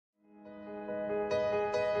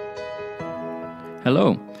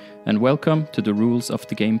Hello, and welcome to the Rules of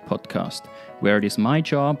the Game podcast, where it is my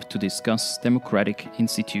job to discuss democratic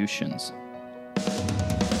institutions.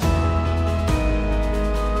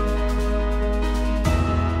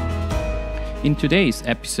 In today's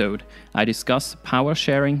episode, I discuss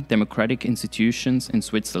power-sharing democratic institutions in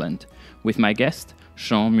Switzerland with my guest,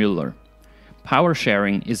 Sean Müller. Power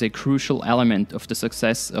sharing is a crucial element of the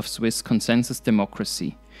success of Swiss consensus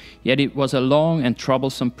democracy. Yet it was a long and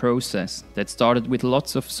troublesome process that started with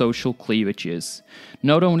lots of social cleavages.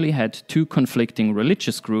 Not only had two conflicting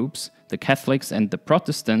religious groups, the Catholics and the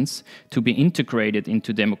Protestants, to be integrated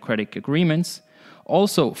into democratic agreements,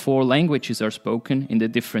 also 4 languages are spoken in the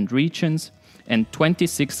different regions, and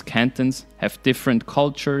 26 cantons have different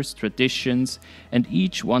cultures, traditions, and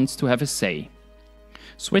each wants to have a say.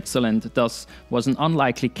 Switzerland, thus, was an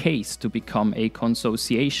unlikely case to become a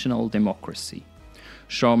consociational democracy.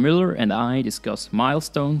 Sean Müller and I discuss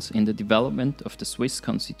milestones in the development of the Swiss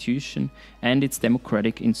constitution and its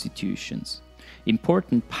democratic institutions.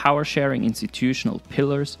 Important power-sharing institutional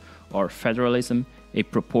pillars are federalism, a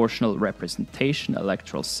proportional representation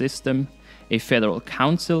electoral system, a federal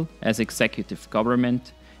council as executive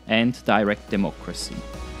government, and direct democracy.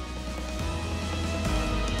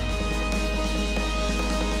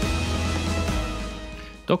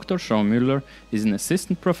 Dr. Sean Müller is an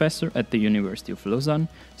assistant professor at the University of Lausanne,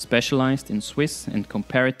 specialized in Swiss and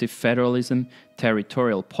comparative federalism,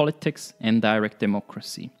 territorial politics, and direct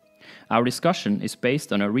democracy. Our discussion is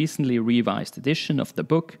based on a recently revised edition of the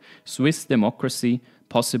book Swiss Democracy: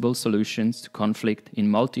 Possible Solutions to Conflict in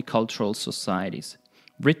Multicultural Societies,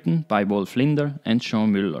 written by Wolf Linder and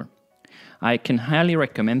Sean Müller. I can highly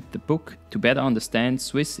recommend the book to better understand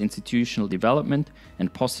Swiss institutional development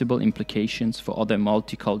and possible implications for other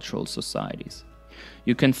multicultural societies.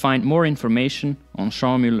 You can find more information on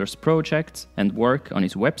Sean Müller's projects and work on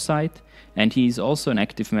his website, and he is also an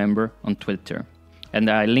active member on Twitter. And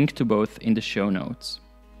I link to both in the show notes.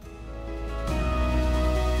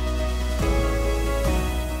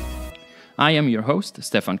 I am your host,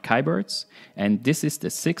 Stefan Keiberts, and this is the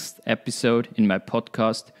 6th episode in my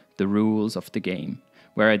podcast, The Rules of the Game,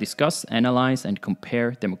 where I discuss, analyze, and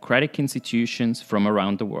compare democratic institutions from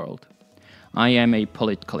around the world. I am a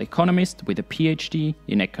political economist with a PhD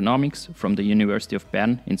in economics from the University of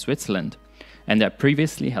Bern in Switzerland, and I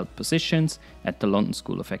previously held positions at the London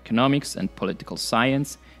School of Economics and Political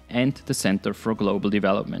Science and the Center for Global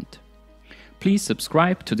Development. Please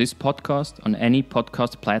subscribe to this podcast on any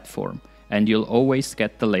podcast platform, and you'll always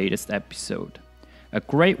get the latest episode. A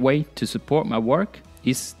great way to support my work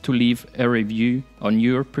is to leave a review on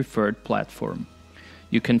your preferred platform.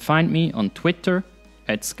 You can find me on Twitter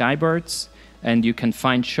at Skybirds, and you can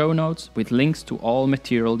find show notes with links to all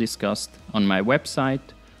material discussed on my website,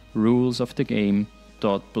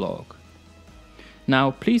 rulesofthegame.blog.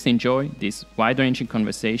 Now, please enjoy this wide-ranging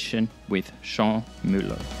conversation with Sean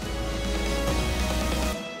Müller.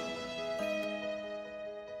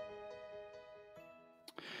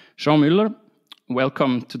 Sean Müller,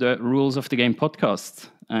 welcome to the Rules of the Game podcast.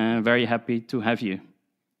 Very happy to have you.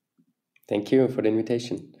 Thank you for the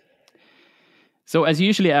invitation. So as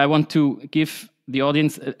usually, I want to give the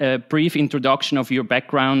audience a brief introduction of your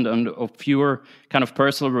background and of your kind of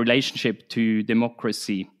personal relationship to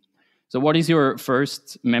democracy. So what is your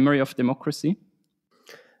first memory of democracy?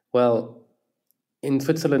 Well, in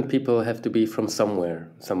Switzerland, people have to be from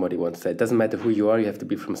somewhere, somebody once said. It doesn't matter who you are, you have to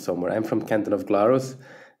be from somewhere. I'm from Canton of Glarus.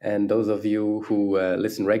 And those of you who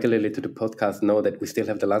listen regularly to the podcast know that we still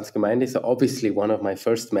have the Landsgemeinde. So obviously one of my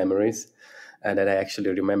first memories that I actually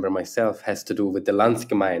remember myself has to do with the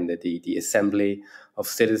Landsgemeinde, the assembly of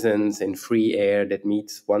citizens in free air that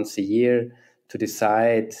meets once a year to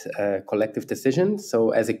decide collective decisions. So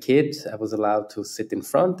as a kid, I was allowed to sit in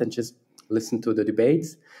front and just listen to the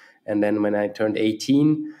debates. And then when I turned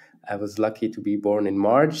 18, I was lucky to be born in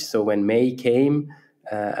March. So when May came,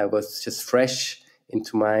 I was just fresh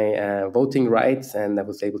into my voting rights, and I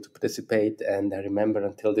was able to participate. And I remember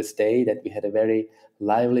until this day that we had a very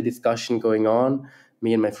lively discussion going on.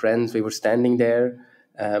 Me and my friends, we were standing there.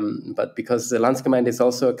 But because the Landsgemeinde is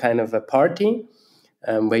also a kind of a party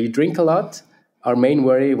where you drink a lot, our main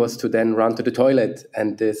worry was to then run to the toilet.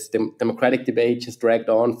 And this democratic debate just dragged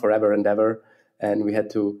on forever and ever. And we had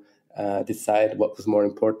to decide what was more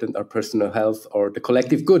important, our personal health or the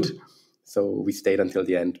collective good. So we stayed until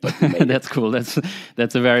the end. But That's cool. That's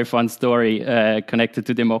a very fun story connected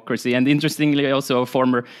to democracy. And interestingly, also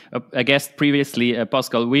a guest previously,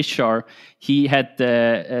 Pascal Wischar, he had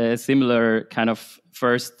a similar kind of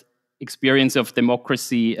first experience of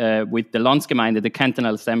democracy with the Landsgemeinde, the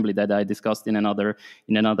cantonal assembly that I discussed in another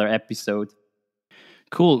episode.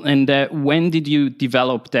 Cool. And when did you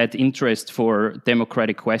develop that interest for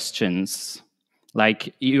democratic questions?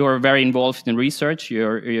 Like, you're very involved in research.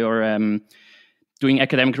 You're doing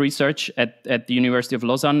academic research at the University of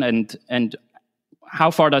Lausanne, and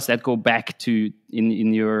how far does that go back to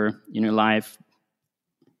in your life?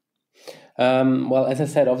 Well, as I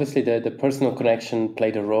said, obviously the personal connection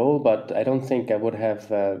played a role, but I don't think I would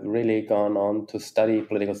have really gone on to study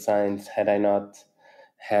political science had I not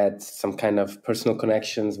had some kind of personal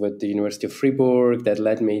connections with the University of Fribourg that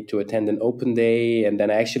led me to attend an open day. And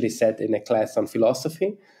then I actually sat in a class on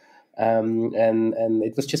philosophy. And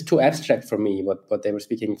it was just too abstract for me what they were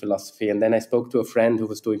speaking in philosophy. And then I spoke to a friend who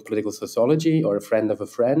was doing political sociology, or a friend of a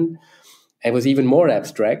friend. It was even more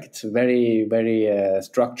abstract, very, very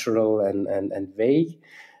structural and vague.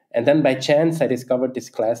 And then by chance, I discovered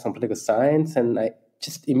this class on political science, and I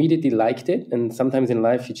just immediately liked it. And sometimes in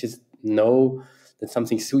life, you just know that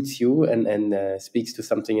something suits you and speaks to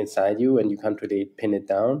something inside you, and you can't really pin it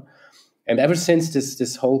down. And ever since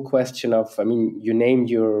this whole question of, I mean, you named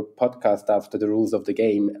your podcast after the rules of the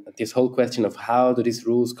game, this whole question of how do these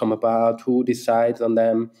rules come about, who decides on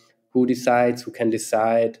them, who decides, who can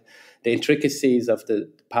decide, the intricacies of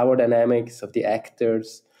the power dynamics of the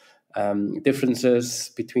actors,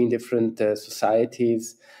 differences between different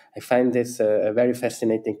societies. I find this a very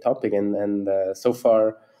fascinating topic, and so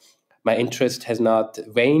far my interest has not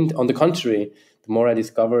waned. On the contrary, the more I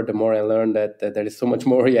discover, the more I learn that there is so much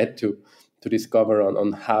more yet to discover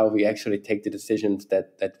on how we actually take the decisions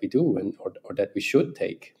that we do or that we should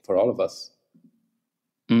take for all of us.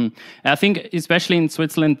 I think, especially in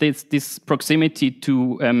Switzerland, this proximity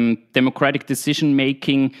to democratic decision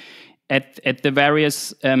making at the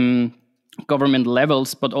various government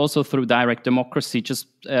levels, but also through direct democracy, just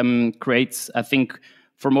creates, I think,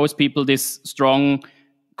 for most people, this strong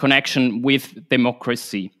connection with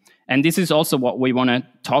democracy. And this is also what we want to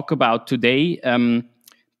talk about today.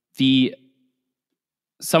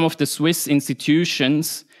 Some of the Swiss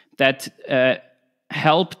institutions that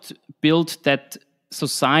helped build that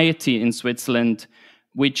society in Switzerland,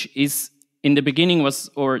 which is in the beginning is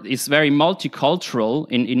very multicultural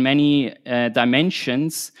in many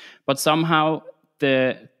dimensions, but somehow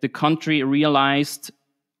the country realized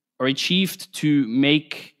or achieved to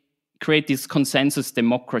create this consensus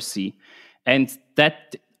democracy. And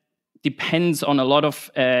that depends on a lot of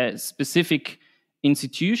specific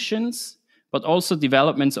institutions, but also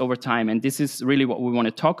developments over time. And this is really what we want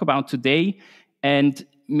to talk about today. And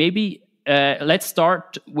maybe let's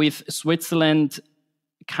start with Switzerland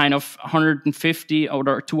kind of 150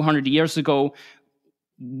 or 200 years ago,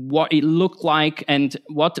 what it looked like and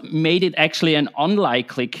what made it actually an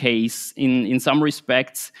unlikely case in some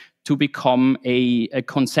respects to become a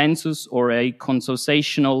consensus or a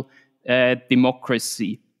consociational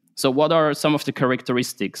democracy. So what are some of the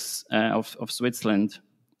characteristics of Switzerland?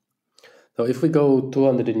 So if we go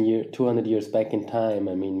 200 years back in time,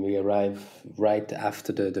 I mean, we arrive right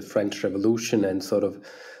after the French Revolution and sort of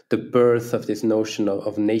the birth of this notion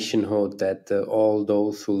of nationhood, that all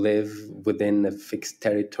those who live within a fixed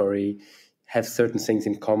territory have certain things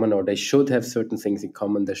in common, or they should have certain things in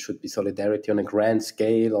common. There should be solidarity on a grand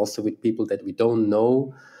scale, also with people that we don't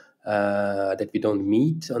know, that we don't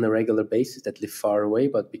meet on a regular basis, that live far away,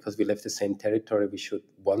 but because we live the same territory, we should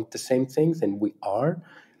want the same things, and we are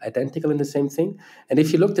identical in the same thing. And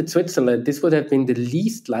if you looked at Switzerland, this would have been the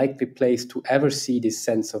least likely place to ever see this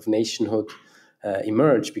sense of nationhood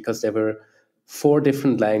emerge, because there were 4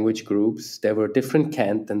 different language groups, there were different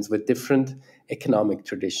cantons with different economic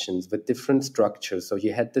traditions, with different structures. So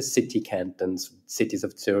you had the city cantons, cities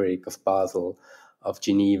of Zurich, of Basel, of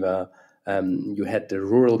Geneva. You had the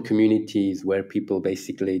rural communities where people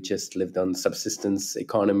basically just lived on subsistence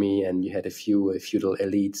economy, and you had a few feudal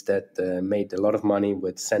elites that made a lot of money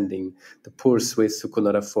with sending the poor Swiss who could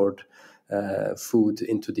not afford food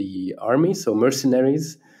into the army. So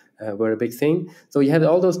mercenaries were a big thing. So you had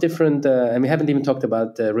all those different, and we haven't even talked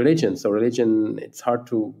about religion. So religion, it's hard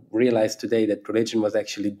to realize today that religion was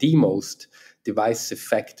actually the most divisive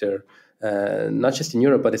factor, not just in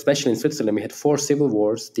Europe, but especially in Switzerland. We had 4 civil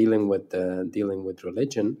wars dealing with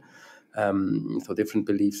religion. So different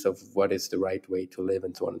beliefs of what is the right way to live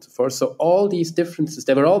and so on and so forth. So all these differences,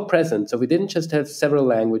 they were all present. So we didn't just have several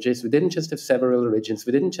languages. We didn't just have several religions.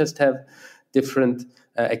 We didn't just have different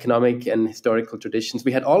economic and historical traditions.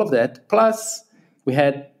 We had all of that. Plus, we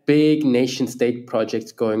had big nation-state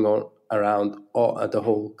projects going on around the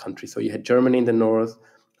whole country. So you had Germany in the north,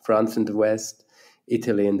 France in the west,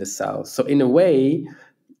 Italy in the south. So in a way,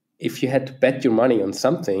 if you had to bet your money on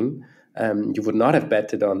something, you would not have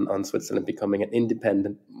betted on Switzerland becoming an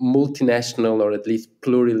independent, multinational, or at least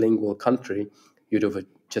plurilingual country. you'd have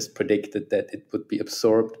just predicted that it would be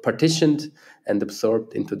partitioned and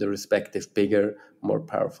absorbed into the respective bigger, more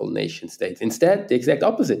powerful nation states. Instead, the exact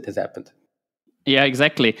opposite has happened. Yeah,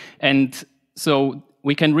 exactly. And so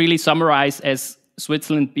we can really summarize as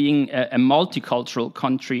Switzerland being a multicultural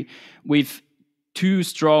country with two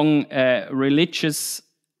strong religious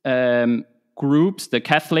groups, the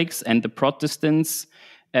Catholics and the Protestants,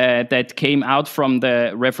 that came out from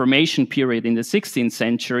the Reformation period in the 16th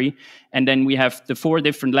century. And then we have the four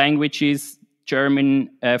different languages, German,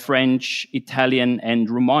 French, Italian, and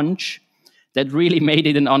Romansh, that really made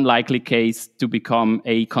it an unlikely case to become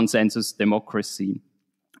a consensus democracy.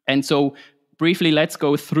 And so briefly, let's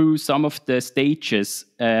go through some of the stages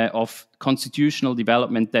of constitutional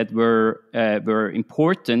development that were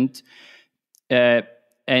important.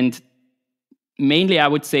 And mainly, I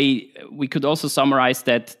would say we could also summarize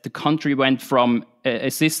that the country went from a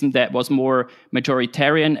system that was more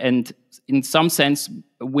majoritarian and in some sense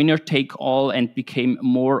winner take all, and became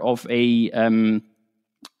more of a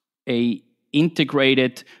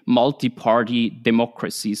integrated multi-party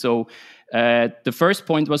democracy. So the first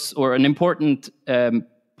point was, or an important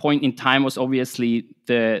point in time, was obviously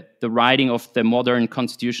the writing of the modern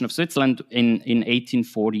Constitution of Switzerland in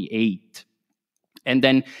 1848. And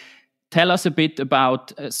then tell us a bit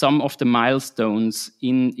about some of the milestones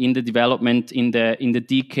in the development in the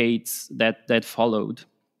decades that followed.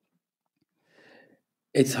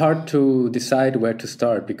 It's hard to decide where to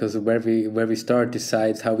start, because where we start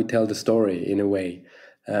decides how we tell the story, in a way.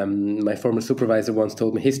 My former supervisor once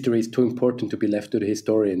told me history is too important to be left to the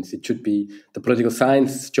historians. It should be the political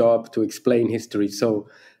science job to explain history. So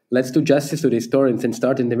let's do justice to the historians and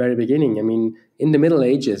start in the very beginning. I mean, in the Middle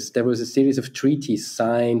Ages, there was a series of treaties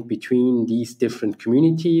signed between these different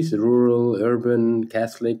communities: rural, urban,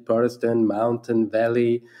 Catholic, Protestant, mountain,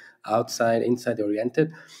 valley, outside, inside,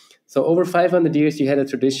 oriented. So over 500 years, you had a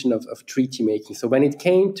tradition of treaty making. So when it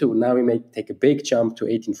came to, now we may take a big jump to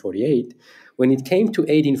 1848, when it came to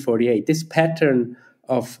 1848, this pattern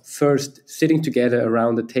of first sitting together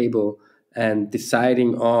around the table and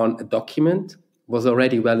deciding on a document was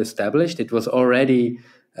already well established. It was already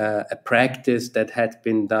a practice that had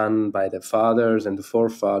been done by the fathers and the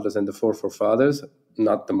forefathers and the forefathers,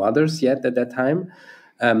 not the mothers yet at that time.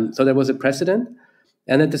 So there was a precedent.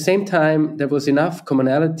 And at the same time, there was enough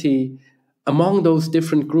commonality among those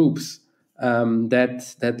different groups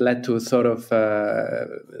that led to a sort of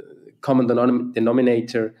common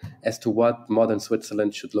denominator as to what modern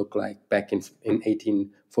Switzerland should look like back in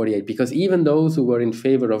 1848. Because even those who were in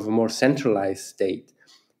favor of a more centralized state,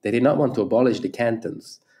 they did not want to abolish the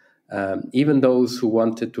cantons. Even those who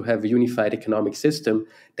wanted to have a unified economic system,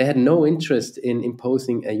 they had no interest in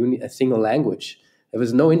imposing a single language. There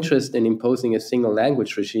was no interest in imposing a single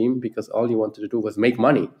language regime, because all you wanted to do was make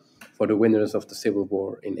money for the winners of the Civil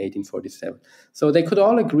War in 1847. So they could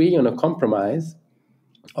all agree on a compromise.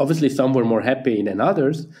 Obviously, some were more happy than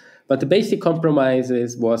others, but the basic compromise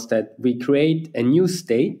was that we create a new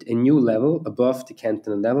state, a new level above the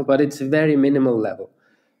cantonal level, but it's a very minimal level.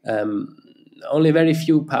 Only very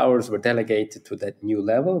few powers were delegated to that new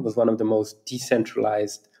level. It was one of the most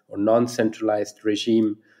decentralized or non-centralized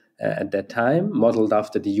regime at that time, modeled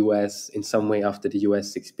after the US, in some way after the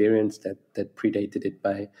US experience that predated it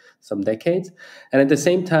by some decades. And at the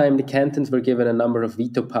same time, the cantons were given a number of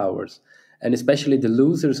veto powers, and especially the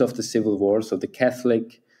losers of the Civil War, so the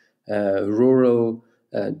Catholic, rural,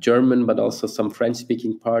 German, but also some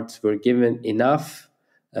French-speaking parts, were given enough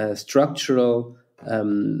structural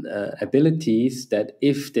abilities that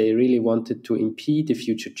if they really wanted to impede the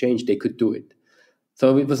future change, they could do it.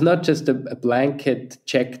 So it was not just a blanket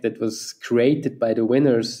check that was created by the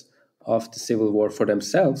winners of the Civil War for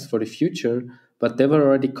themselves, for the future, but they were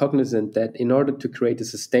already cognizant that in order to create a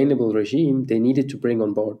sustainable regime, they needed to bring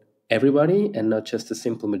on board everybody and not just a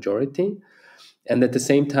simple majority. And at the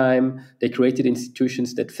same time, they created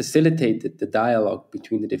institutions that facilitated the dialogue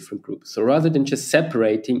between the different groups. So rather than just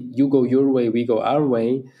separating, you go your way, we go our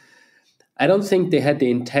way, I don't think they had the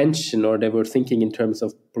intention, or they were thinking in terms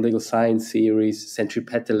of political science theories,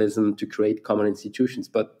 centripetalism, to create common institutions.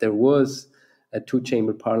 But there was a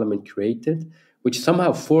two-chamber parliament created, which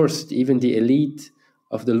somehow forced even the elite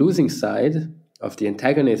of the losing side, of the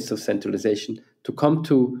antagonists of centralization, to come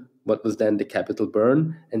to what was then the capital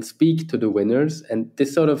Bern and speak to the winners. And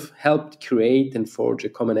this sort of helped create and forge a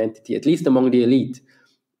common entity, at least among the elite,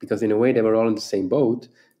 because in a way they were all in the same boat.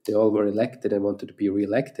 They all were elected and wanted to be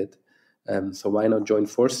re-elected. So why not join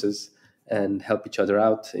forces and help each other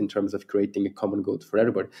out in terms of creating a common good for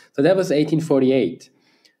everybody? So that was 1848.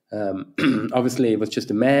 Obviously, it was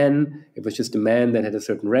just a man. It was just a man that had a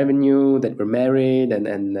certain revenue, that were married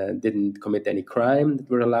and didn't commit any crime, that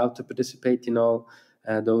were allowed to participate in all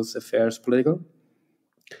those affairs political.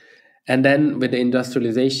 And then with the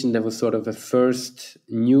industrialization, there was sort of a first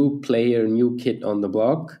new player, new kid on the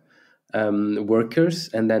block, workers,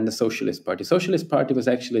 and then the Socialist Party. Socialist Party was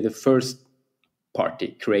actually the first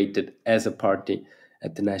party created as a party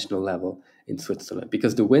at the national level in Switzerland,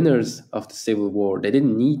 because the winners of the Civil War, they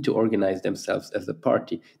didn't need to organize themselves as a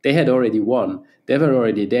party. They had already won. They were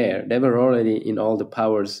already there. They were already in all the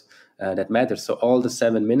powers that matter. So all the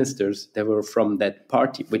 7 ministers, they were from that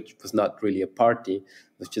party, which was not really a party. It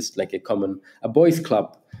was just like a boys'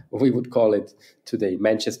 club, we would call it today,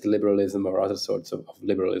 Manchester liberalism or other sorts of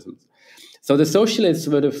liberalism. So the socialists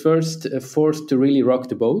were the first force to really rock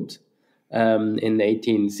the boat in the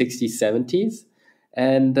 1860s, 70s.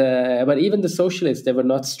 And but even the socialists, they were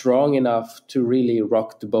not strong enough to really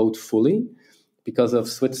rock the boat fully because of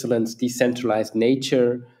Switzerland's decentralized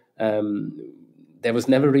nature. There was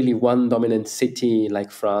never really one dominant city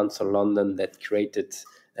like France or London that created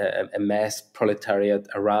a mass proletariat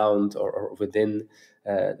around or within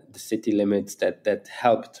the city limits that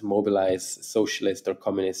helped mobilize socialist or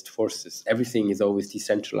communist forces. Everything is always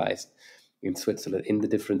decentralized in Switzerland, in the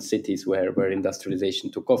different cities where industrialization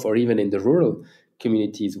took off, or even in the rural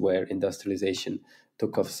communities where industrialization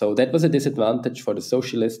took off. So that was a disadvantage for the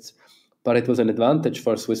socialists, but it was an advantage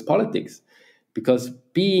for Swiss politics, because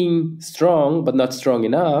being strong but not strong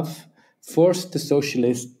enough forced the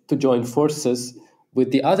socialists to join forces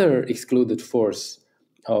with the other excluded force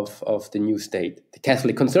of the new state, the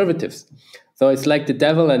Catholic conservatives. So it's like the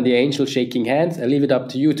devil and the angel shaking hands. I leave it up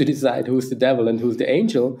to you to decide who's the devil and who's the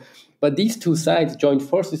angel. But these two sides joined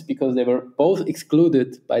forces because they were both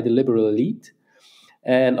excluded by the liberal elite.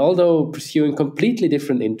 And although pursuing completely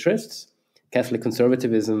different interests, Catholic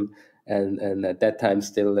conservatism and at that time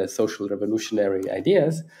still the social revolutionary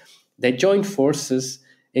ideas, they joined forces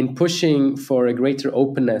in pushing for a greater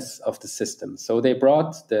openness of the system. So they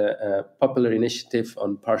brought the popular initiative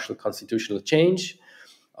on partial constitutional change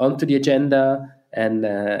onto the agenda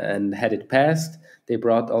and had it passed. They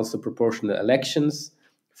brought also proportional elections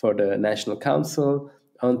for the National Council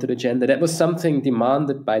onto the agenda. That was something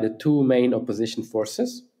demanded by the two main opposition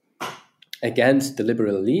forces against the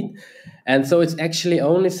liberal elite. And so it's actually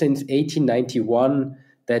only since 1891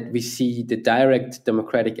 that we see the direct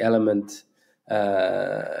democratic element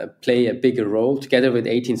play a bigger role, together with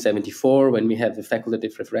 1874 when we have the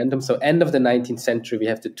facultative referendum. So end of the 19th century, we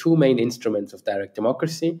have the two main instruments of direct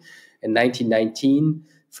democracy. In 1919,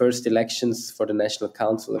 first elections for the National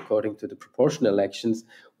Council according to the proportional elections,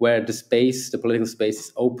 where the political space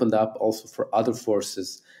is opened up also for other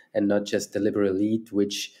forces and not just the liberal elite,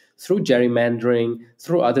 which through gerrymandering,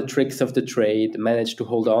 through other tricks of the trade, managed to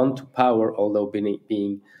hold on to power, although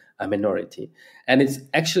being a minority. And it's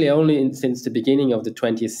actually only since the beginning of the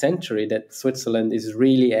 20th century that Switzerland is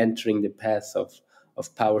really entering the path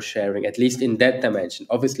of power sharing, at least in that dimension.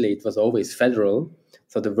 Obviously, it was always federal,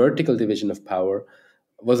 so the vertical division of power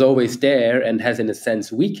was always there and has, in a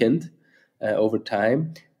sense, weakened over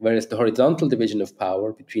time, whereas the horizontal division of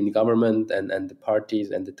power between the government and the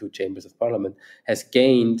parties and the two chambers of parliament has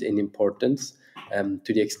gained in importance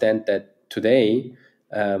to the extent that today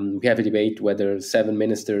we have a debate whether 7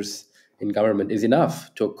 ministers in government is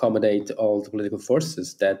enough to accommodate all the political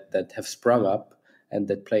forces that have sprung up and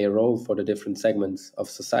that play a role for the different segments of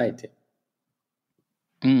society.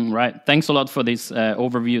 Right. Thanks a lot for this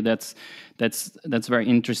overview. That's very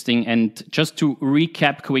interesting. And just to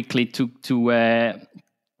recap quickly, to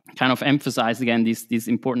kind of emphasize again these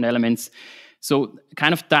important elements. So,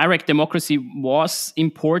 kind of direct democracy was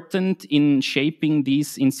important in shaping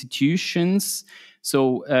these institutions.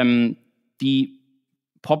 So, the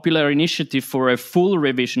popular initiative for a full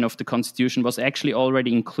revision of the Constitution was actually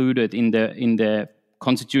already included in the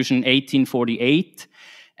Constitution 1848.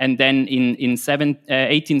 And then in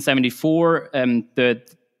 1874,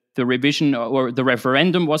 the revision or the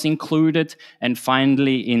referendum was included. And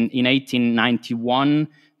finally, in 1891,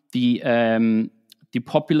 the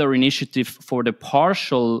popular initiative for the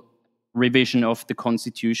partial revision of the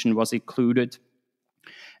Constitution was included.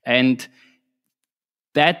 And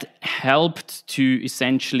that helped to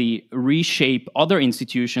essentially reshape other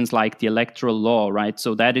institutions like the electoral law, right?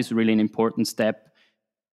 So that is really an important step.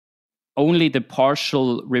 Only the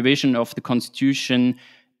partial revision of the Constitution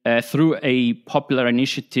through a popular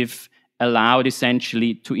initiative allowed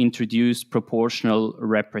essentially to introduce proportional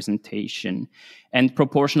representation. And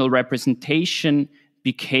proportional representation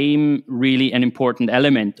became really an important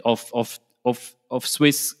element of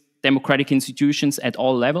Swiss democratic institutions at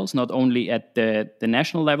all levels, not only at the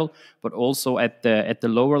national level, but also at the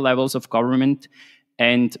lower levels of government.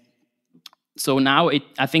 And so now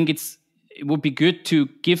I think it would be good to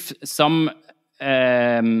give some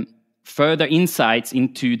further insights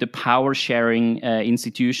into the power sharing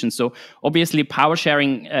institutions. So obviously power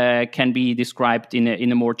sharing can be described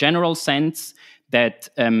in a more general sense, that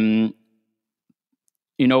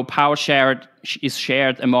power is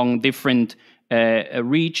shared among different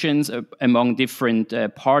regions, among different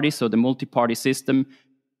parties, so the multi-party system,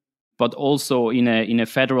 but also in a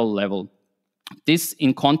federal level. This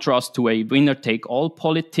in contrast to a winner-take-all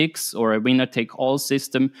politics or a winner-take-all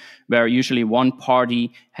system, where usually one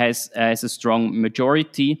party has a strong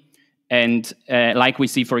majority, and like we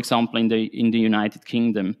see, for example, in the United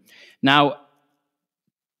Kingdom. Now,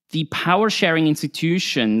 the power-sharing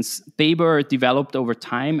institutions, they were developed over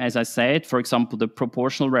time, as I said. For example, the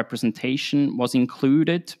proportional representation was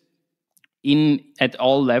included at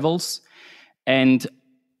all levels. And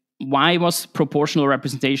why was proportional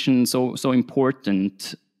representation so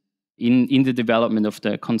important in the development of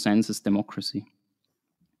the consensus democracy?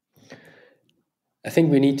 I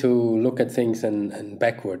think we need to look at things and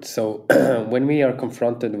backwards. So when we are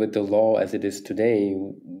confronted with the law as it is today,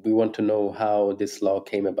 we want to know how this law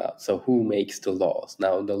came about. So who makes the laws?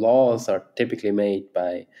 Now, the laws are typically made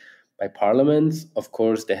by parliaments. Of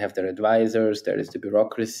course, they have their advisors, there is the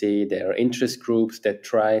bureaucracy, there are interest groups that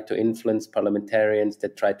try to influence parliamentarians,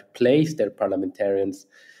 that try to place their parliamentarians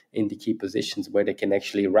in the key positions where they can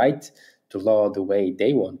actually write the law the way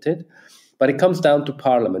they want it. But it comes down to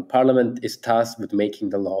Parliament. Parliament is tasked with making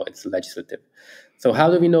the law. It's legislative. So how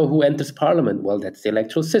do we know who enters Parliament? Well, that's the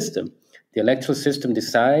electoral system. The electoral system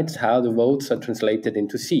decides how the votes are translated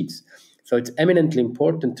into seats. So it's eminently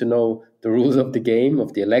important to know the rules of the game,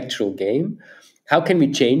 of the electoral game. How can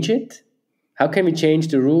we change it? How can we change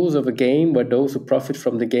the rules of a game where those who profit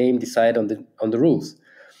from the game decide on the rules?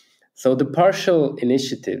 So the partial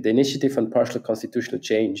initiative, the initiative on partial constitutional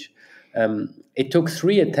change, it took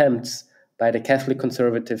 3 attempts by the Catholic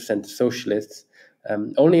conservatives and the socialists.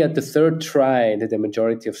 Only at the 3rd try did the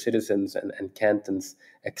majority of citizens and cantons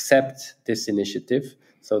accept this initiative,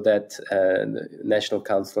 so that the National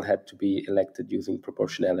Council had to be elected using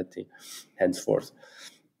proportionality henceforth.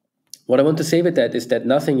 What I want to say with that is that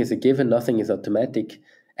nothing is a given, nothing is automatic.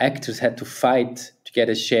 Actors had to fight to get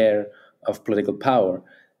a share of political power.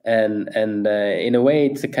 And in a way,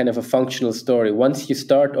 it's a kind of a functional story. Once you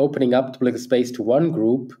start opening up the political space to one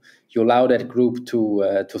group, you allow that group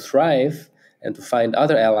to thrive and to find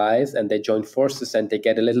other allies, and they join forces and they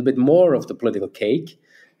get a little bit more of the political cake.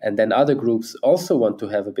 And then other groups also want to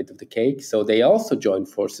have a bit of the cake, so they also join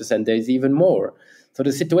forces, and there's even more. So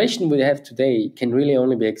the situation we have today can really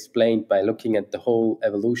only be explained by looking at the whole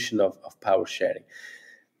evolution of power sharing.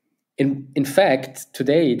 In fact,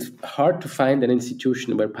 today it's hard to find an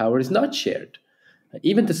institution where power is not shared.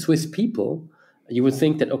 Even the Swiss people, you would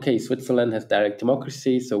think that, okay, Switzerland has direct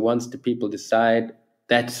democracy, so once the people decide,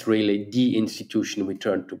 that's really the institution we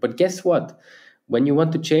turn to. But guess what? When you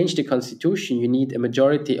want to change the constitution, you need a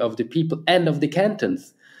majority of the people and of the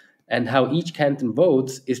cantons. And how each canton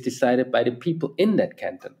votes is decided by the people in that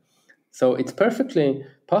canton. So it's perfectly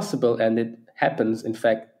possible, and it happens, in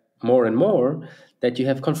fact, more and more, that you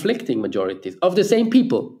have conflicting majorities of the same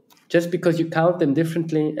people, just because you count them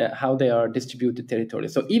differently, how they are distributed territorially.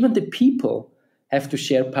 So even the people have to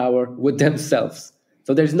share power with themselves.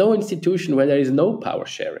 So there's no institution where there is no power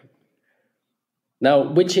sharing.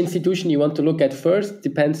 Now, which institution you want to look at first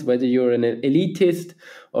depends whether you're an elitist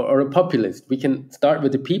or a populist. We can start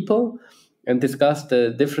with the people and discuss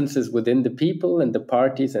the differences within the people and the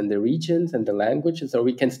parties and the regions and the languages, or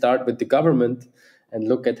we can start with the government and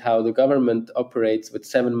look at how the government operates with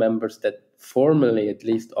 7 members that formally at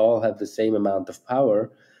least all have the same amount of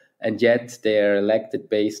power, and yet they are elected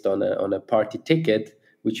based on a party ticket,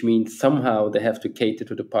 which means somehow they have to cater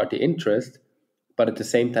to the party interest, but at the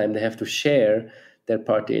same time they have to share their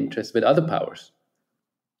party interest with other powers.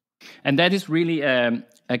 And that is really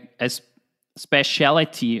a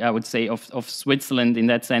speciality, I would say, of Switzerland, in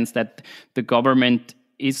that sense that the government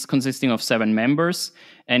is consisting of 7 members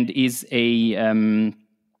and is a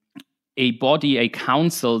body, a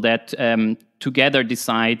council that together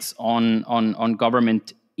decides on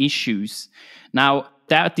government issues. Now,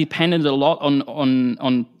 that depended a lot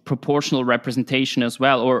on proportional representation as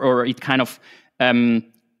well, or it kind of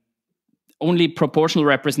only proportional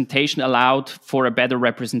representation allowed for a better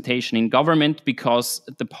representation in government, because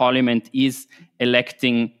the parliament is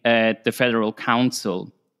electing the federal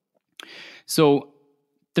council. So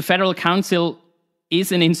the federal council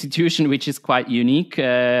is an institution which is quite unique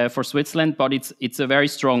for Switzerland, but it's a very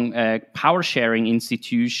strong power-sharing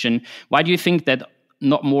institution. Why do you think that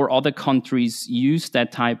not more other countries use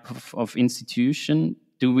that type of institution?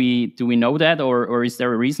 Do we know that, or is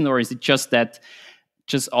there a reason, or is it just that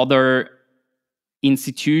other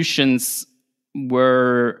institutions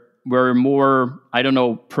were more, I don't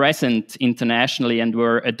know, present internationally and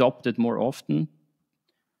were adopted more often?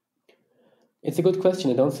 It's a good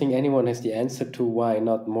question. I don't think anyone has the answer to why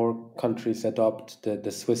not more countries adopt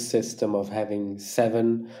the Swiss system of having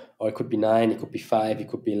 7, or it could be 9, it could be 5, it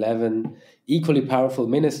could be 11 equally powerful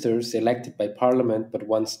ministers elected by parliament, but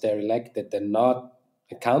once they're elected, they're not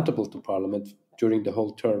accountable to parliament during the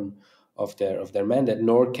whole term of their mandate,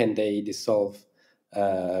 nor can they dissolve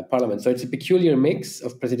parliament. So it's a peculiar mix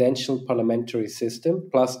of presidential parliamentary system,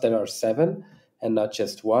 plus there are 7 and not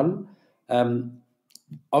just 1.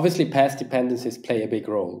 Obviously, past dependencies play a big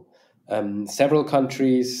role. Several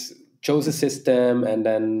countries chose a system and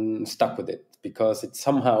then stuck with it because it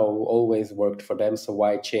somehow always worked for them, so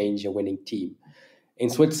why change a winning team? In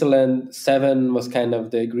Switzerland, 7 was kind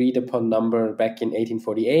of the agreed upon number back in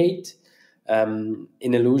 1848,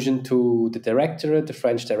 in allusion to the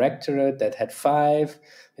French directorate that had 5.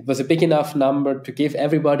 It was a big enough number to give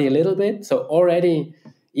everybody a little bit. So already,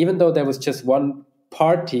 even though there was just one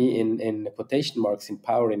party in quotation marks in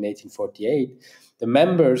power in 1848, the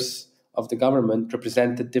members of the government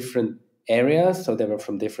represented different areas, so they were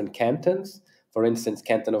from different cantons. For instance,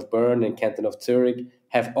 Canton of Bern and Canton of Zurich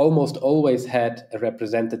have almost always had a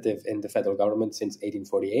representative in the federal government since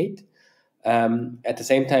 1848. At the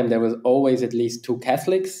same time, there was always at least 2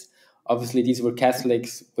 Catholics. Obviously, these were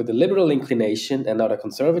Catholics with a liberal inclination and not a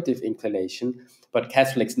conservative inclination, but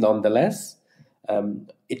Catholics nonetheless.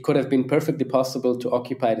 It could have been perfectly possible to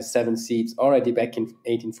occupy the 7 seats already back in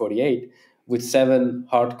 1848 with 7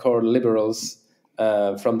 hardcore liberals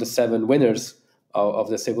from the 7 winners of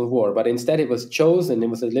the Civil War. But instead it was chosen, it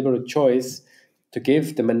was a deliberate choice to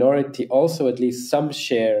give the minority also at least some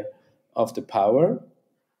share of the power.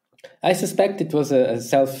 I suspect it was a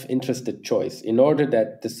self-interested choice in order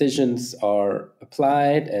that decisions are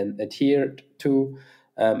applied and adhered to.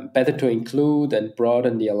 Better to include and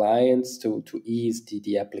broaden the alliance to ease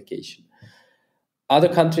the application. Other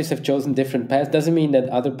countries have chosen different paths. Doesn't mean that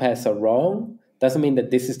other paths are wrong. Doesn't mean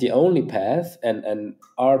that this is the only path, and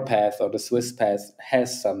our path or the Swiss path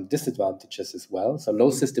has some disadvantages as well. So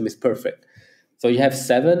no system is perfect. So you have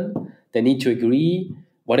 7, they need to agree.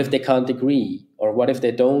 What if they can't agree? Or what if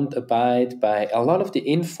they don't abide by a lot of the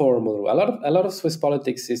informal rules? A lot of Swiss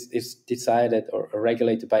politics is decided or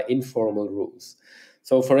regulated by informal rules.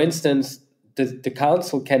 So, for instance, the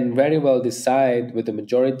council can very well decide with a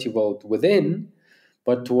majority vote within,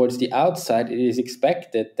 but towards the outside, it is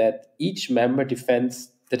expected that each member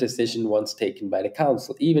defends the decision once taken by the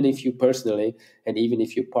council, even if you personally and even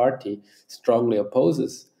if your party strongly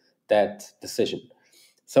opposes that decision.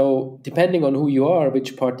 So, depending on who you are,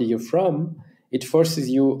 which party you're from, it forces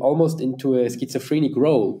you almost into a schizophrenic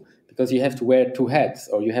role, because you have to wear 2 hats,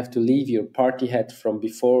 or you have to leave your party hat from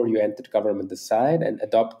before you entered government aside and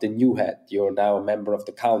adopt the new hat. You're now a member of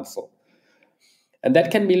the council. And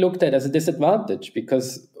that can be looked at as a disadvantage,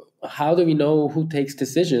 because how do we know who takes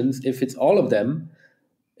decisions if it's all of them?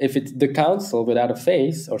 If it's the council without a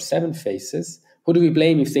face or 7 faces, who do we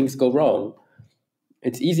blame if things go wrong?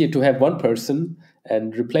 It's easier to have one person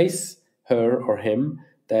and replace her or him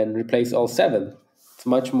than replace all 7. It's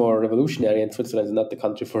much more revolutionary, and Switzerland is not the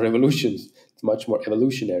country for revolutions. It's much more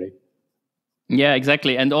evolutionary. Yeah,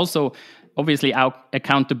 exactly. And also, obviously, our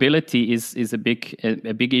accountability is a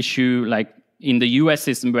big issue. Like in the US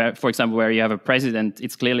system, where, for example, where you have a president,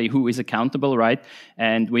 it's clearly who is accountable, right?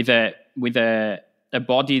 And with a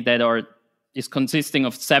body that is consisting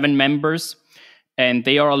of 7 members, and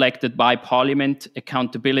they are elected by parliament,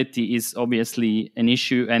 accountability is obviously an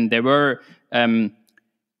issue. And there were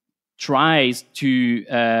tries to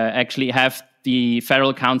actually have the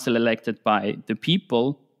federal council elected by the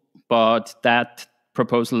people, but that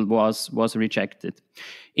proposal was rejected.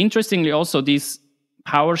 Interestingly, also these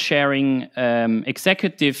power-sharing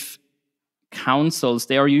executive councils,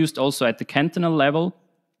 they are used also at the cantonal level.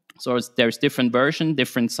 So there's different versions,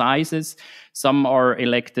 different sizes. Some are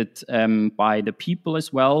elected by the people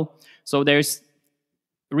as well. So there's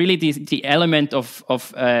really the element of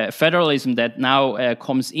federalism that now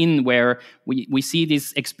comes in, where we see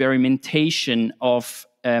this experimentation of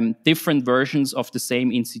different versions of the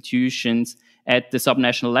same institutions at the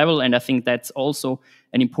subnational level. And I think that's also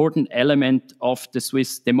an important element of the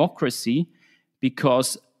Swiss democracy,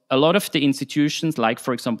 because a lot of the institutions, like,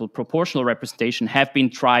 for example, proportional representation, have been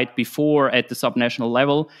tried before at the subnational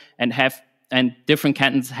level and have and different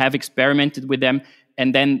cantons have experimented with them.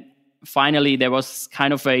 And then finally, there was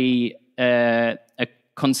kind of a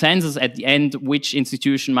consensus at the end which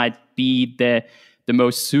institution might be the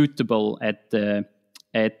most suitable at the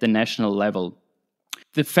national level.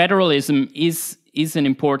 The federalism is an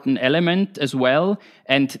important element as well,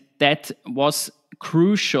 and that was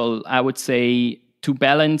crucial, I would say, to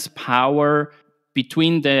balance power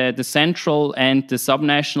between the central and the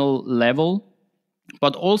subnational level,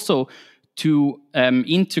 but also to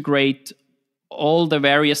integrate all the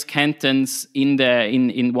various cantons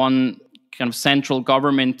in one kind of central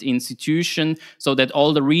government institution, so that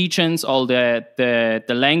all the regions, all the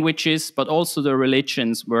languages, but also the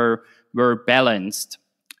religions were balanced.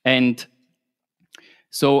 And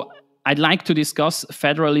so I'd like to discuss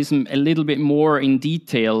federalism a little bit more in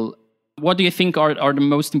detail. What do you think are the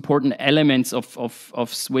most important elements of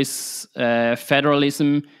Swiss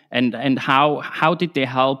federalism, and how did they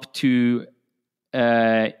help to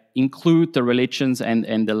include the religions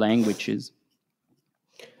and the languages?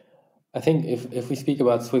 I think if we speak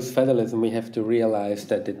about Swiss federalism, we have to realize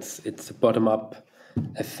that it's a bottom-up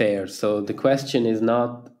affair. So the question is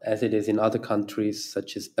not, as it is in other countries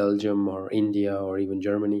such as Belgium or India or even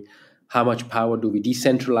Germany, how much power do we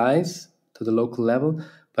decentralize to the local level?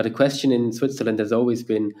 But the question in Switzerland has always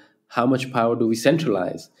been, how much power do we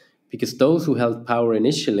centralize? Because those who held power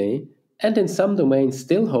initially, and in some domains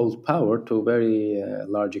still hold power to a very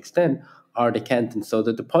large extent, are the cantons. So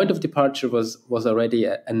that the point of departure was already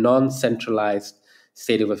a non-centralized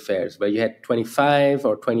state of affairs, where you had 25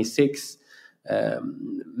 or 26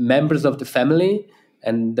 members of the family,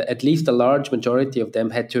 and at least a large majority of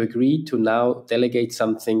them had to agree to now delegate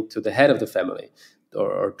something to the head of the family,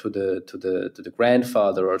 or to the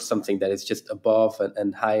grandfather, or something that is just above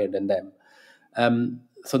and higher than them.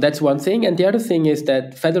 So that's one thing. And the other thing is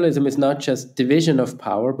that federalism is not just division of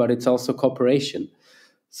power, but it's also cooperation.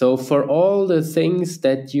 So for all the things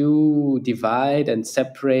that you divide and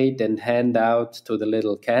separate and hand out to the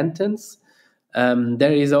little cantons,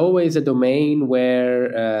 there is always a domain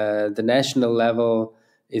where the national level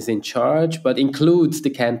is in charge, but includes the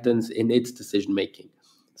cantons in its decision-making.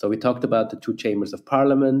 So we talked about the two chambers of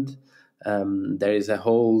parliament. There is a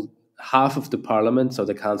whole half of the parliament, so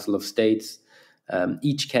the Council of States.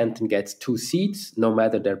 Each canton gets 2 seats, no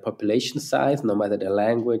matter their population size, no matter their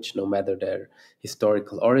language, no matter their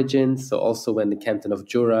historical origins. So also when the canton of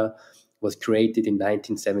Jura was created in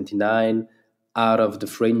 1979, out of the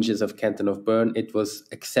fringes of canton of Bern, it was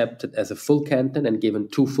accepted as a full canton and given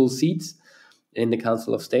 2 full seats in the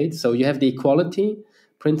Council of States. So you have the equality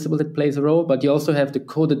principle that plays a role, but you also have the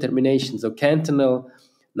co-determination. So cantonal,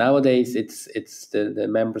 nowadays it's the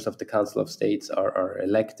members of the Council of States are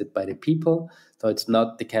elected by the people. So it's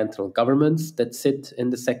not the cantonal governments that sit in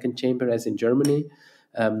the second chamber as in Germany,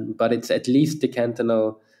 but it's at least the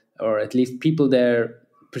cantonal, or at least people there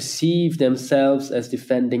perceive themselves as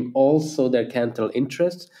defending also their cantonal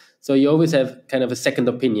interests. So you always have kind of a second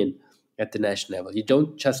opinion at the national level. You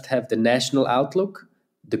don't just have the national outlook,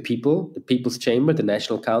 the people's chamber, the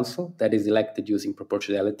national council that is elected using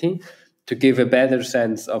proportionality to give a better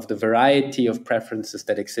sense of the variety of preferences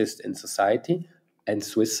that exist in society and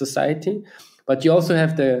Swiss society. But you also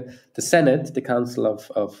have the Senate, the Council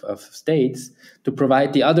of States, to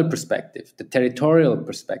provide the other perspective, the territorial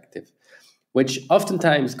perspective, which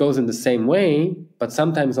oftentimes goes in the same way, but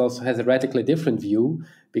sometimes also has a radically different view,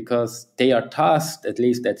 because they are tasked, at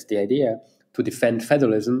least that's the idea, to defend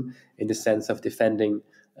federalism in the sense of defending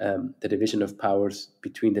the division of powers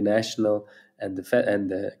between the national and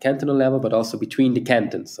the cantonal level, but also between the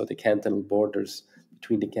cantons. So the cantonal borders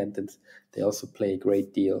between the cantons, they also play a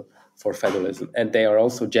great deal for federalism. And they are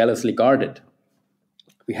also jealously guarded.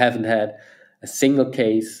 We haven't had a single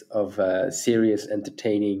case of seriously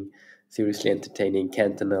entertaining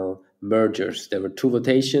cantonal mergers. There were 2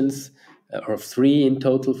 votations, or 3 in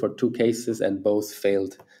total for 2 cases, and both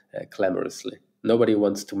failed clamorously. Nobody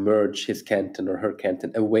wants to merge his canton or her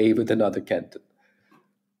canton away with another canton.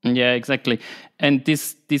 Yeah, exactly. And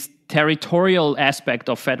this territorial aspect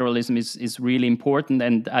of federalism is really important,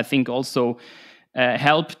 and I think also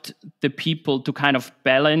helped the people to kind of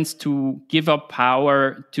balance, to give up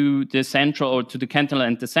power to the central, or to the cantonal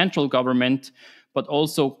and the central government, but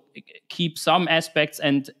also keep some aspects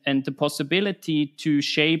and the possibility to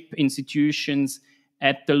shape institutions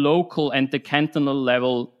at the local and the cantonal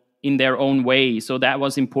level in their own way. So that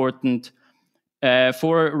was important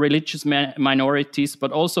for religious minorities,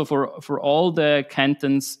 but also for all the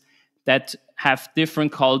cantons that have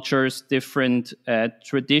different cultures, different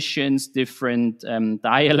traditions, different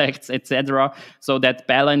dialects, etc. So that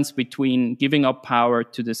balance between giving up power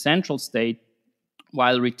to the central state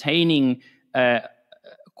while retaining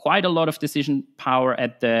quite a lot of decision power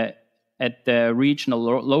at the regional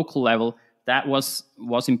local level. That was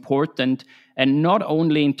important, and not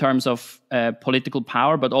only in terms of political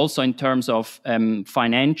power, but also in terms of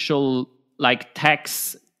financial, like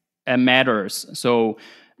tax matters. So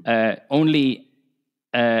only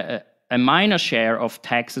a minor share of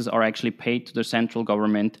taxes are actually paid to the central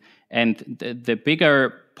government, and the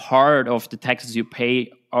bigger part of the taxes you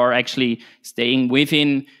pay are actually staying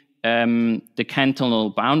within the cantonal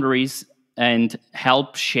boundaries and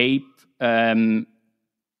help shape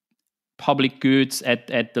public goods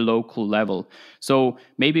at the local level. So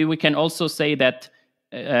maybe we can also say that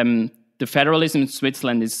the federalism in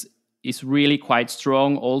Switzerland is really quite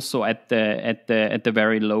strong, also at the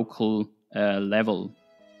very local level.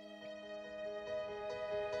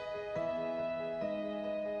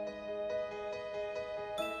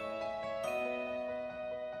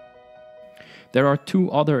 There are two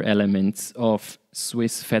other elements of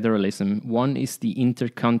Swiss federalism. One is the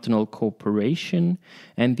intercantonal cooperation,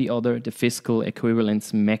 and the other the fiscal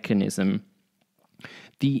equivalence mechanism.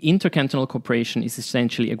 The intercantonal cooperation is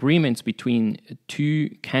essentially agreements between two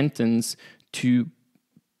cantons to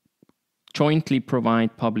jointly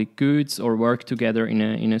provide public goods or work together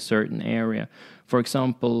in a certain area. For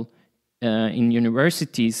example, in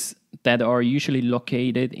universities that are usually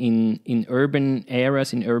located in urban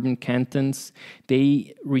areas, in urban cantons,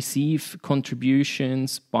 they receive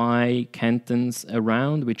contributions by cantons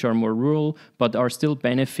around, which are more rural, but are still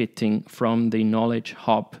benefiting from the knowledge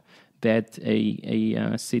hub that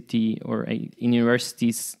a city or a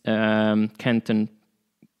university's canton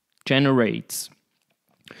generates.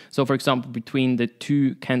 So, for example, between the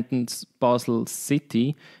two cantons, Basel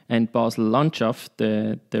City and Basel Landschaft,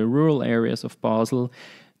 the rural areas of Basel,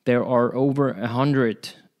 there are over 100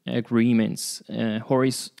 agreements in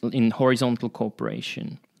horizontal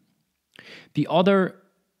cooperation. The other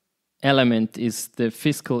element is the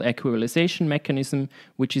fiscal equalization mechanism,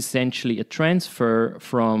 which is essentially a transfer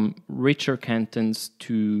from richer cantons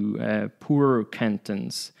to poorer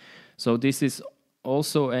cantons. So this is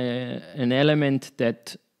also an element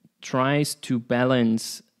that tries to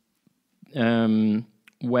balance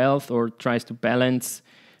wealth, or tries to balance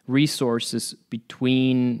resources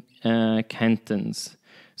between cantons.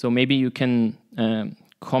 So maybe you can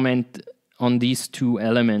comment on these two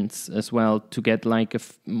elements as well to get like a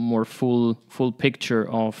more full picture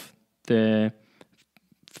of the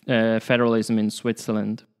federalism in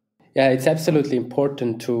Switzerland. Yeah, it's absolutely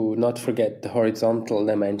important to not forget the horizontal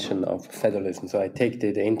dimension of federalism. So I take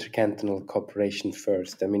the intercantonal cooperation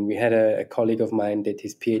first. I mean, we had a colleague of mine did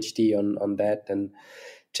his PhD on that, and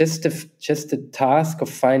just the task of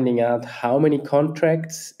finding out how many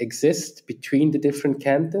contracts exist between the different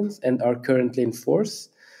cantons and are currently in force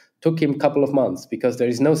took him a couple of months, because there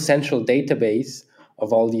is no central database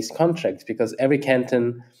of all these contracts, because every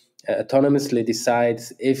canton autonomously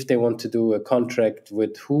decides if they want to do a contract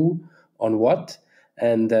with who on what.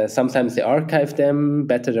 And sometimes they archive them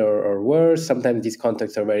better or worse. Sometimes these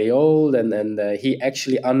contracts are very old, and he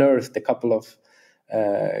actually unearthed a couple of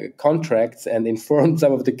contracts and informed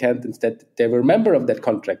some of the cantons that they were a member of that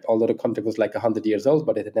contract, although the contract was like 100 years old,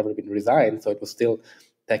 but it had never been resigned, so it was still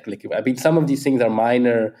technically. I mean, some of these things are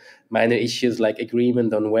minor issues, like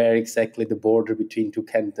agreement on where exactly the border between two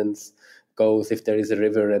cantons goes, if there is a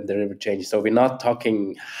river and the river changes. So we're not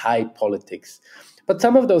talking high politics. But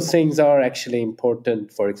some of those things are actually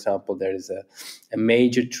important. For example, there is a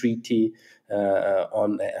major treaty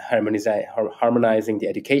on harmonizing the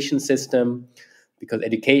education system, because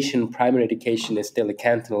primary education is still a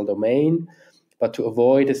cantonal domain. But to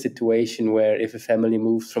avoid a situation where if a family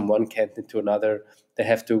moves from one canton to another, they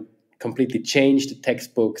have to completely change the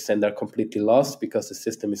textbooks and are completely lost because the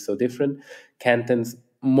system is so different, cantons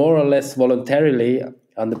more or less voluntarily,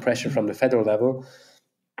 under pressure from the federal level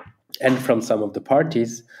and from some of the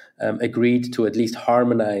parties, agreed to at least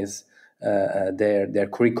harmonize their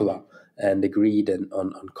curricula, and agreed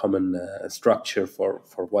on common structure for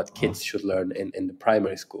what kids should learn in the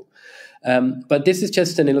primary school. But this is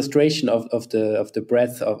just an illustration of the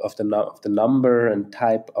breadth of the number and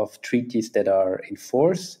type of treaties that are in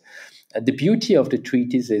force. The beauty of the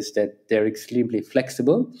treaties is that they're extremely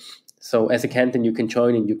flexible. So as a canton, you can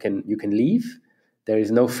join and you can leave. There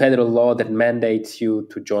is no federal law that mandates you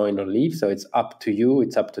to join or leave. So it's up to you.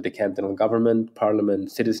 It's up to the cantonal government,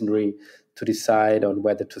 parliament, citizenry to decide on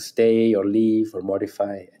whether to stay or leave or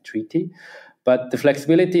modify a treaty. But the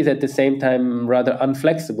flexibility is at the same time rather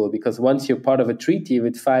unflexible, because once you're part of a treaty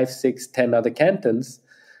with 5, 6, 10 other cantons,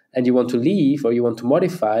 and you want to leave or you want to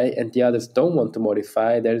modify and the others don't want to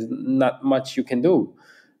modify, there's not much you can do.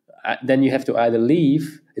 Then you have to either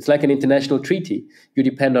leave It's like an international treaty. You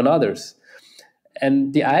depend on others.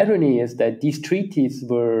 And the irony is that these treaties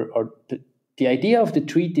the idea of the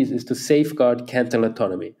treaties is to safeguard cantonal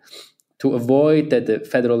autonomy, to avoid that the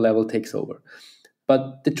federal level takes over.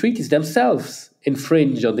 But the treaties themselves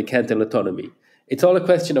infringe on the cantonal autonomy. It's all a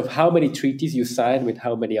question of how many treaties you sign with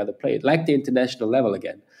how many other players, like the international level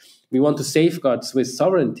again. We want to safeguard Swiss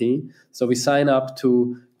sovereignty, so we sign up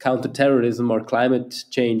to counterterrorism or climate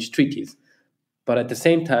change treaties. But at the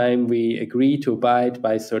same time, we agree to abide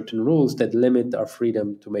by certain rules that limit our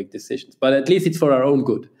freedom to make decisions. But at least it's for our own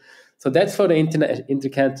good. So that's for the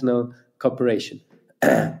intercantonal cooperation.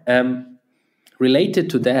 Related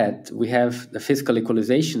to that, we have the fiscal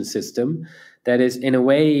equalization system that is in a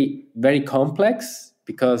way very complex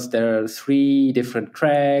because there are 3 different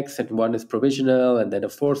tracks and one is provisional and then a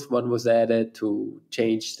 4th one was added to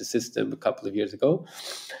change the system a couple of years ago.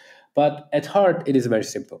 But at heart, it is very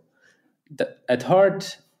simple. At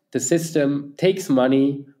heart, the system takes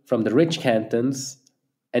money from the rich cantons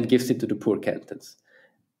and gives it to the poor cantons.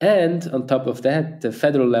 And on top of that, the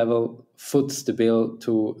federal level foots the bill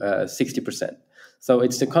to 60%. So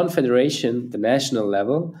it's the confederation, the national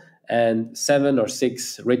level, and 7 or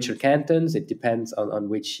 6 richer cantons, it depends on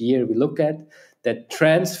which year we look at, that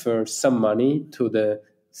transfer some money to the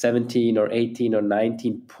 17 or 18 or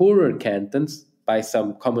 19 poorer cantons by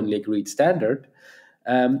some commonly agreed standard.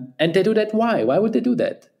 And they do that why? Why would they do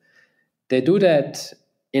that? They do that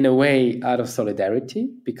in a way out of solidarity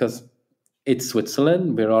because it's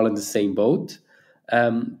Switzerland, we're all in the same boat.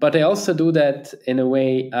 But they also do that in a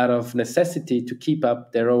way out of necessity to keep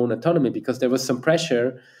up their own autonomy because there was some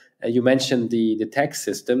pressure. You mentioned the tax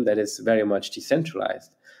system that is very much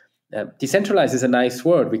decentralized. Decentralized is a nice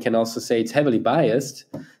word. We can also say it's heavily biased,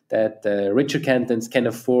 that richer cantons can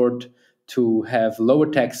afford to have lower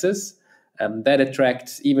taxes. That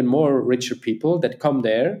attracts even more richer people that come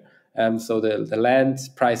there. So the land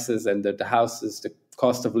prices and the houses, the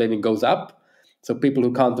cost of living goes up. So people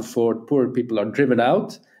who can't afford, poorer people are driven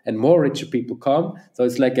out and more richer people come. So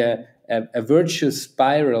it's like a virtuous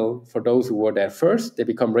spiral for those who were there first. They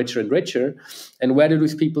become richer and richer. And where do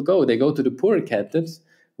these people go? They go to the poorer cantons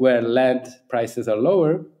where land prices are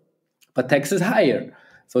lower, but taxes higher.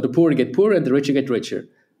 So the poor get poorer and the richer get richer.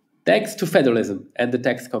 Thanks to federalism and the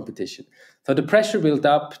tax competition. So the pressure built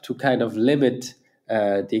up to kind of limit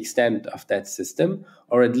the extent of that system,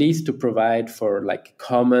 or at least to provide for like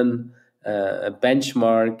common a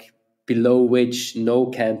benchmark below which no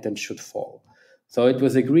canton should fall. So it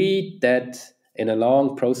was agreed that in a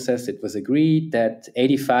long process, it was agreed that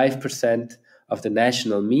 85% of the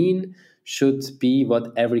national mean should be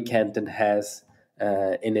what every canton has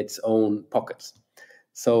in its own pockets.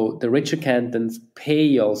 So the richer cantons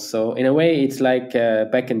pay also. In a way, it's like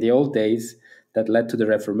back in the old days that led to the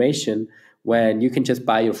Reformation, when you can just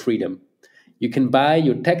buy your freedom. You can buy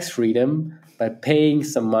your tax freedom by paying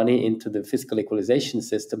some money into the fiscal equalization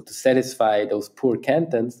system to satisfy those poor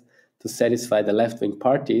cantons, to satisfy the left-wing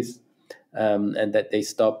parties, and that they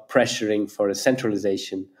stop pressuring for a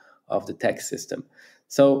centralization of the tax system.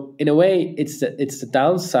 So in a way, it's the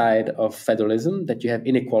downside of federalism, that you have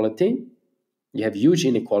inequality. You have huge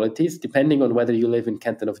inequalities, depending on whether you live in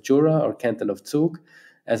Canton of Jura or Canton of Zug.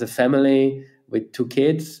 As a family with 2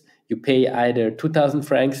 kids, you pay either 2,000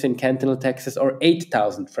 francs in cantonal taxes or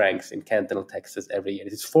 8,000 francs in cantonal taxes every year.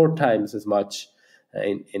 It's 4 times as much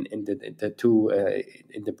in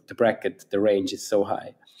the bracket. The range is so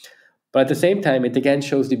high. But at the same time, it again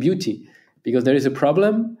shows the beauty, because there is a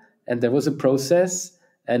problem and there was a process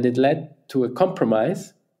and it led to a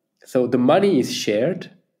compromise. So the money is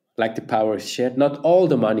shared, like the power is shared. Not all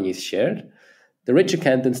the money is shared. The richer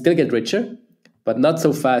cantons still get richer, but not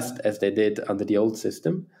so fast as they did under the old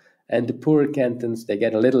system. And the poorer cantons, they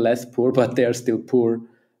get a little less poor, but they are still poor,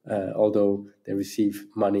 although they receive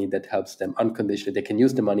money that helps them unconditionally. They can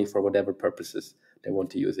use the money for whatever purposes they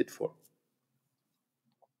want to use it for.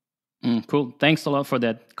 Cool. Thanks a lot for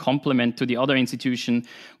that compliment to the other institution,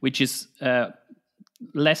 which is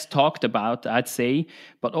less talked about, I'd say,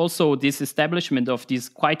 but also this establishment of these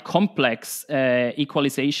quite complex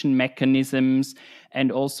equalization mechanisms,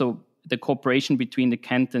 and also the cooperation between the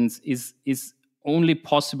cantons is only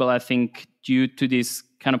possible, I think, due to this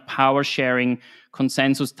kind of power sharing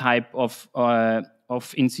consensus type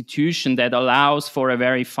of institution that allows for a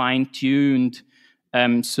very fine-tuned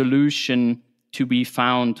solution to be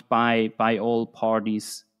found by all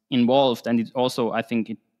parties involved. And it also, I think,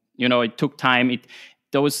 it took time.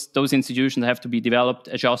 Those institutions have to be developed,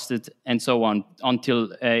 adjusted, and so on until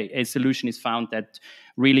a solution is found that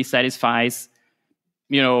really satisfies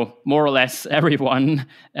more or less everyone.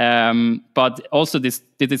 But also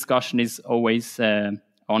the discussion is always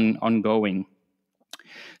ongoing.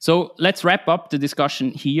 So let's wrap up the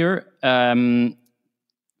discussion here,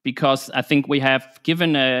 because I think we have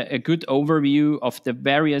given a good overview of the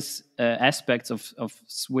various aspects of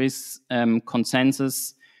Swiss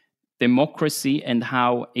consensus democracy, and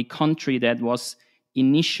how a country that was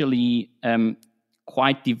initially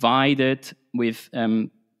quite divided, with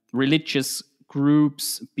religious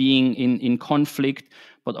groups being in conflict,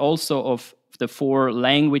 but also of the 4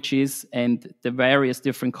 languages and the various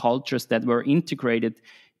different cultures that were integrated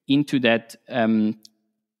into that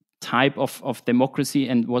type of democracy,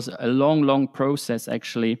 and was a long process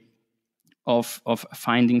actually of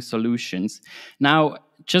finding solutions. Now,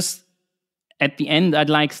 just at the end, I'd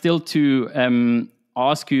like still to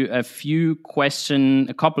ask you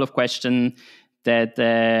a couple of questions that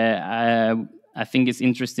I think is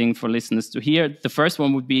interesting for listeners to hear. The first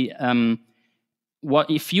one would be,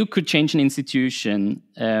 what if you could change an institution,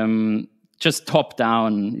 just top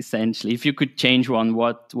down, essentially? If you could change one,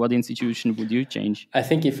 what institution would you change? I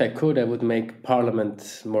think if I could, I would make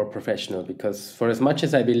Parliament more professional, because for as much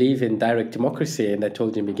as I believe in direct democracy, and I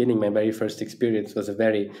told you in the beginning, my very first experience was a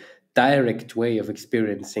very direct way of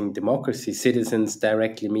experiencing democracy, citizens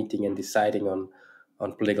directly meeting and deciding on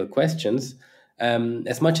political questions.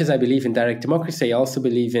 As much as I believe in direct democracy, I also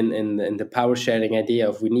believe in the power sharing idea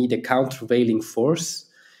of we need a countervailing force.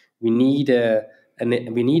 We need a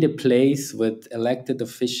place with elected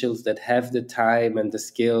officials that have the time and the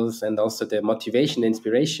skills and also the motivation,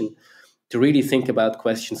 inspiration to really think about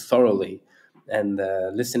questions thoroughly, and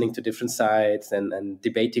listening to different sides and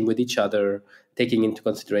debating with each other, taking into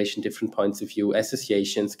consideration different points of view,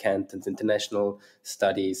 associations, cantons, international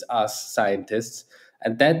studies, us, scientists.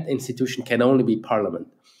 And that institution can only be Parliament.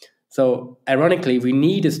 So ironically, we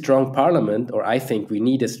need a strong Parliament, or I think we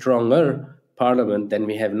need a stronger Parliament than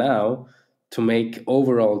we have now, to make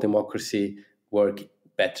overall democracy work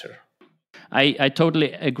better. I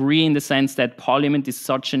totally agree, in the sense that Parliament is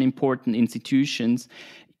such an important institution.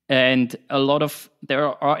 And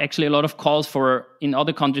there are actually a lot of calls in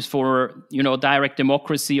other countries for, direct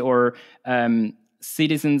democracy, or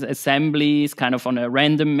citizens' assemblies, kind of on a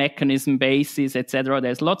random mechanism basis, etc.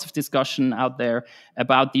 There's lots of discussion out there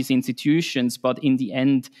about these institutions, but in the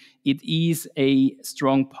end, it is a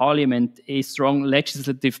strong parliament, a strong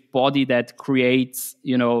legislative body that creates,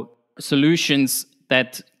 solutions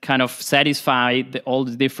that kind of satisfy all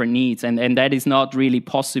the different needs, and that is not really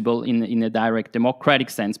possible in a direct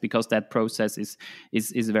democratic sense, because that process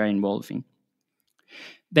is very involving.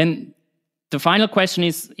 Then the final question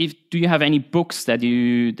is, do you have any books that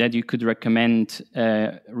you could recommend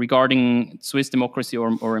regarding Swiss democracy,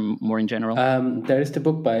 or more in general? There is the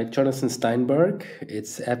book by Jonathan Steinberg.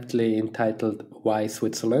 It's aptly entitled "Why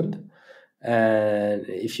Switzerland?" And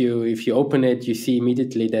if you open it, you see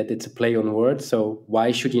immediately that it's a play on words. So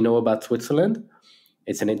why should you know about Switzerland?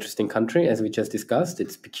 It's an interesting country, as we just discussed.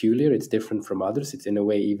 It's peculiar. It's different from others. It's in a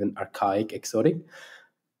way even archaic, exotic.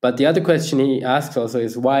 But the other question he asks also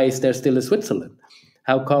is, why is there still a Switzerland?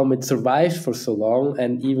 How come it survived for so long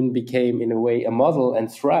and even became, in a way, a model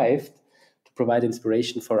and thrived to provide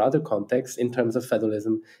inspiration for other contexts in terms of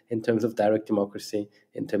federalism, in terms of direct democracy,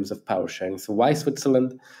 in terms of power sharing? So why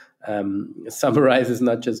Switzerland summarizes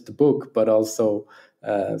not just the book, but also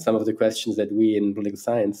some of the questions that we in political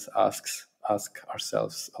science ask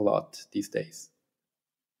ourselves a lot these days.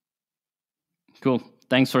 Cool.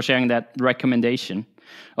 Thanks for sharing that recommendation.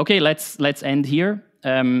 Okay, let's end here.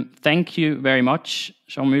 Thank you very much,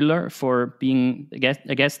 Sean Müller, for being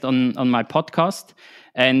a guest on my podcast.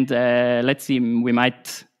 And let's see, we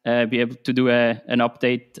might be able to do an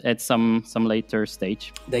update at some later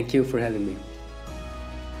stage. Thank you for having me.